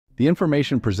The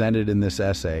information presented in this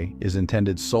essay is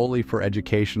intended solely for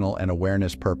educational and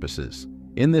awareness purposes.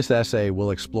 In this essay, we'll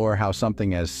explore how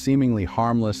something as seemingly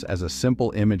harmless as a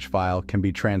simple image file can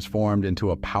be transformed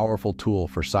into a powerful tool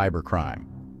for cybercrime.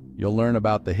 You'll learn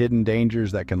about the hidden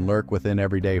dangers that can lurk within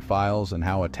everyday files and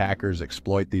how attackers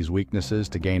exploit these weaknesses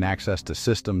to gain access to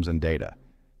systems and data.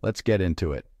 Let's get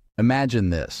into it.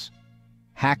 Imagine this.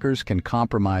 Hackers can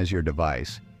compromise your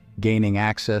device, gaining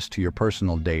access to your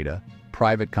personal data,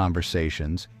 private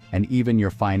conversations, and even your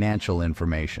financial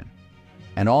information.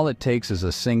 And all it takes is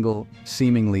a single,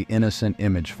 seemingly innocent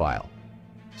image file.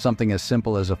 Something as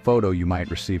simple as a photo you might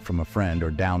receive from a friend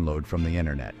or download from the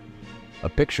internet. A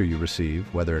picture you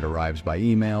receive, whether it arrives by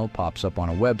email, pops up on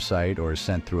a website, or is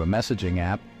sent through a messaging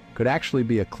app, could actually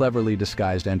be a cleverly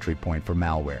disguised entry point for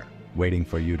malware, waiting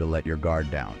for you to let your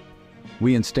guard down.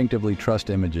 We instinctively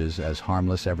trust images as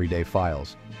harmless everyday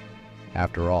files.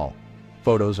 After all,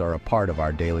 photos are a part of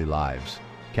our daily lives,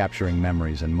 capturing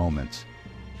memories and moments.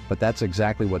 But that's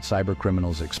exactly what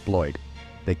cybercriminals exploit.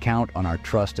 They count on our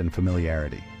trust and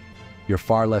familiarity. You're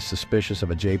far less suspicious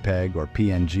of a JPEG or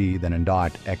PNG than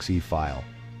a .exe file,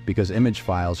 because image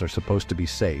files are supposed to be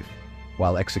safe,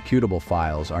 while executable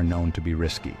files are known to be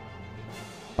risky.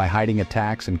 By hiding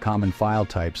attacks in common file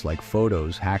types like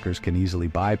photos, hackers can easily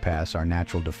bypass our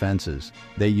natural defenses.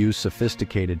 They use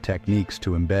sophisticated techniques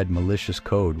to embed malicious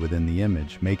code within the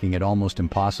image, making it almost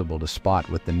impossible to spot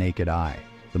with the naked eye.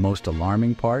 The most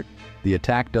alarming part? The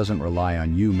attack doesn't rely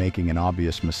on you making an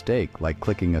obvious mistake, like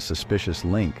clicking a suspicious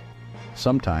link.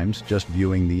 Sometimes just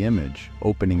viewing the image,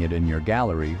 opening it in your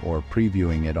gallery, or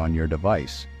previewing it on your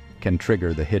device can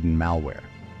trigger the hidden malware.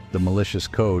 The malicious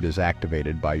code is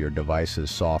activated by your device's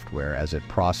software as it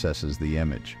processes the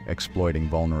image, exploiting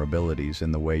vulnerabilities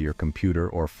in the way your computer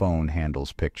or phone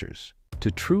handles pictures.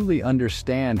 To truly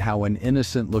understand how an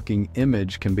innocent-looking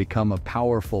image can become a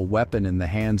powerful weapon in the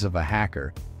hands of a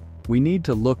hacker, we need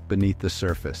to look beneath the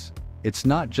surface. It's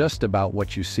not just about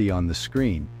what you see on the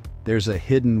screen. There's a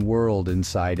hidden world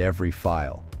inside every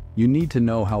file. You need to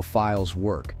know how files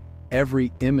work.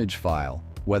 Every image file,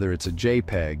 whether it's a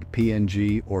JPEG,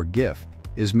 PNG, or GIF,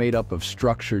 is made up of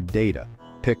structured data,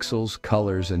 pixels,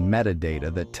 colors, and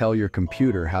metadata that tell your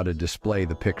computer how to display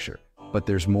the picture. But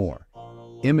there's more.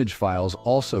 Image files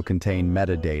also contain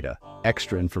metadata,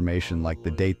 extra information like the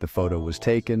date the photo was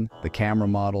taken, the camera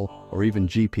model, or even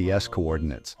GPS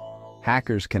coordinates.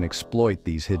 Hackers can exploit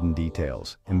these hidden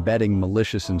details, embedding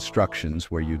malicious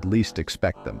instructions where you'd least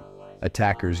expect them.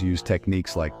 Attackers use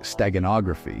techniques like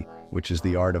steganography, which is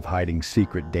the art of hiding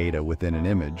secret data within an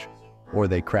image, or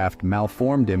they craft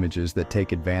malformed images that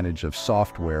take advantage of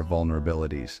software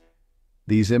vulnerabilities.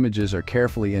 These images are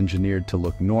carefully engineered to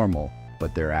look normal,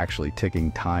 but they're actually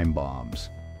ticking time bombs.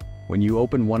 When you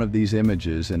open one of these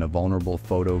images in a vulnerable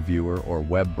photo viewer or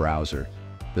web browser,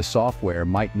 the software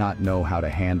might not know how to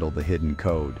handle the hidden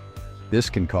code. This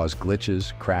can cause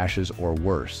glitches, crashes, or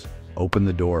worse, open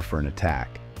the door for an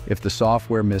attack. If the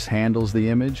software mishandles the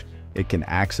image, it can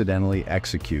accidentally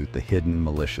execute the hidden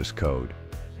malicious code.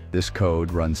 This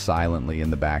code runs silently in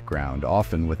the background,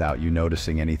 often without you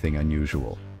noticing anything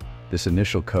unusual. This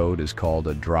initial code is called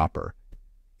a dropper.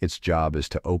 Its job is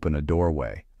to open a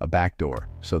doorway, a backdoor,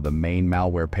 so the main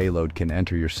malware payload can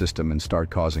enter your system and start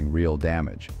causing real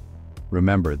damage.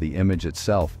 Remember, the image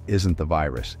itself isn't the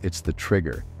virus, it's the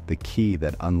trigger, the key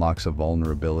that unlocks a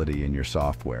vulnerability in your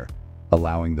software,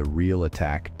 allowing the real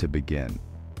attack to begin.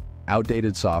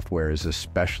 Outdated software is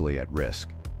especially at risk.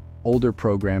 Older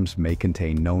programs may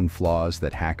contain known flaws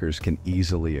that hackers can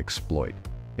easily exploit.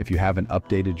 If you haven't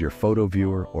updated your photo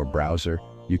viewer or browser,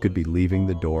 you could be leaving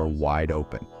the door wide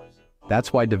open.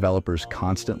 That's why developers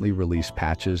constantly release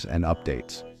patches and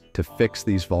updates to fix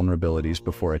these vulnerabilities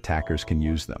before attackers can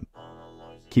use them.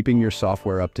 Keeping your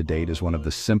software up to date is one of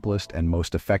the simplest and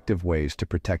most effective ways to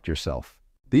protect yourself.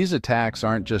 These attacks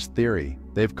aren't just theory,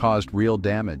 they've caused real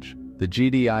damage. The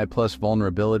GDI Plus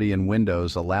vulnerability in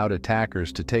Windows allowed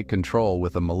attackers to take control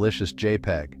with a malicious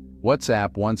JPEG.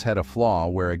 WhatsApp once had a flaw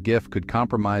where a GIF could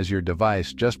compromise your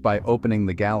device just by opening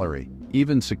the gallery.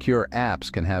 Even secure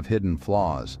apps can have hidden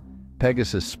flaws.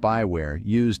 Pegasus spyware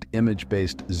used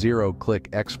image-based zero-click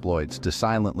exploits to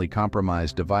silently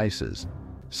compromise devices.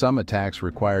 Some attacks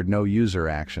required no user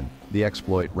action. The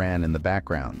exploit ran in the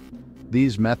background.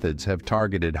 These methods have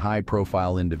targeted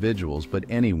high-profile individuals, but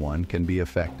anyone can be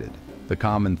affected. The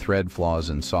common thread flaws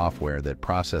in software that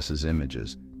processes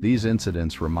images. These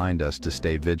incidents remind us to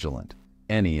stay vigilant.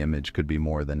 Any image could be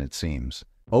more than it seems.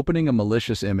 Opening a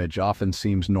malicious image often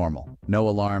seems normal. No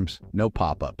alarms, no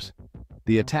pop-ups.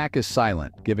 The attack is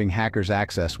silent, giving hackers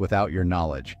access without your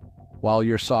knowledge. While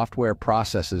your software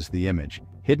processes the image,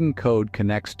 Hidden code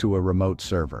connects to a remote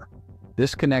server.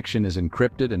 This connection is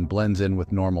encrypted and blends in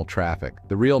with normal traffic.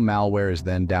 The real malware is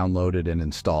then downloaded and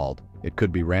installed. It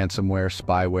could be ransomware,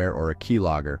 spyware, or a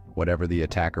keylogger, whatever the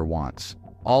attacker wants.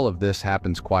 All of this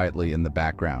happens quietly in the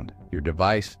background. Your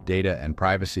device, data, and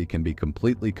privacy can be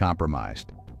completely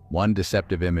compromised. One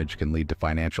deceptive image can lead to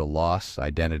financial loss,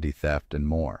 identity theft, and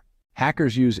more.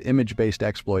 Hackers use image-based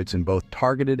exploits in both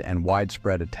targeted and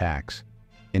widespread attacks.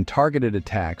 In targeted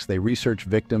attacks, they research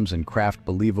victims and craft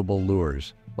believable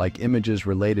lures, like images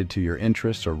related to your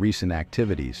interests or recent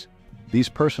activities. These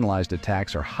personalized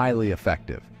attacks are highly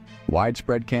effective.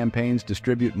 Widespread campaigns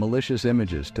distribute malicious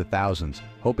images to thousands,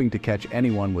 hoping to catch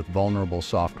anyone with vulnerable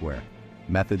software.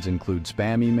 Methods include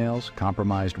spam emails,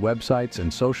 compromised websites,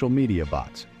 and social media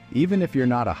bots. Even if you're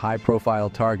not a high-profile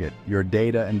target, your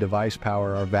data and device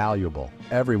power are valuable.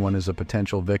 Everyone is a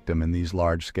potential victim in these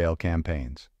large-scale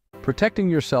campaigns. Protecting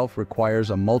yourself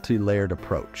requires a multi-layered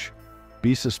approach.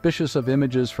 Be suspicious of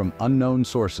images from unknown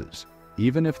sources,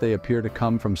 even if they appear to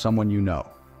come from someone you know.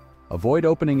 Avoid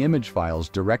opening image files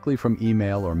directly from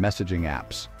email or messaging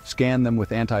apps. Scan them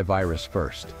with antivirus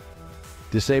first.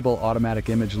 Disable automatic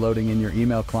image loading in your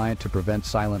email client to prevent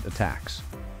silent attacks.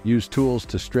 Use tools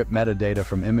to strip metadata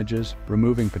from images,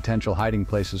 removing potential hiding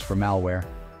places for malware.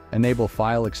 Enable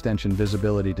file extension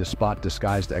visibility to spot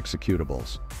disguised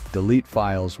executables. Delete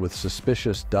files with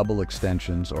suspicious double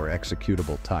extensions or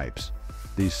executable types.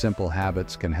 These simple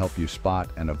habits can help you spot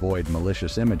and avoid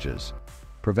malicious images.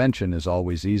 Prevention is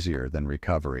always easier than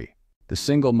recovery. The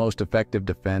single most effective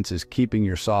defense is keeping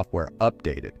your software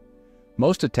updated.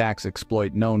 Most attacks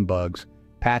exploit known bugs.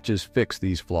 Patches fix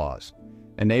these flaws.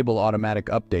 Enable automatic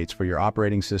updates for your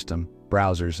operating system,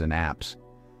 browsers, and apps.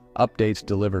 Updates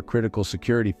deliver critical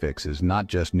security fixes, not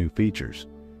just new features.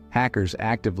 Hackers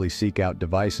actively seek out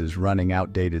devices running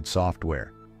outdated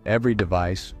software. Every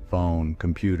device, phone,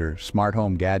 computer, smart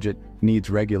home gadget needs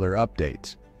regular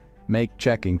updates. Make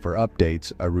checking for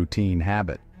updates a routine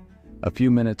habit. A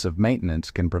few minutes of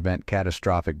maintenance can prevent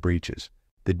catastrophic breaches.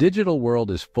 The digital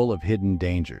world is full of hidden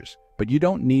dangers, but you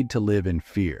don't need to live in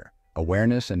fear.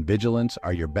 Awareness and vigilance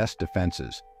are your best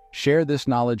defenses. Share this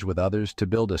knowledge with others to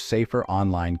build a safer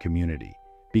online community.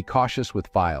 Be cautious with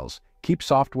files, keep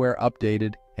software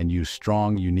updated, and use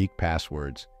strong, unique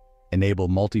passwords. Enable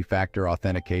multi-factor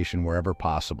authentication wherever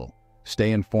possible.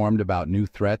 Stay informed about new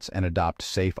threats and adopt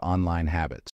safe online habits.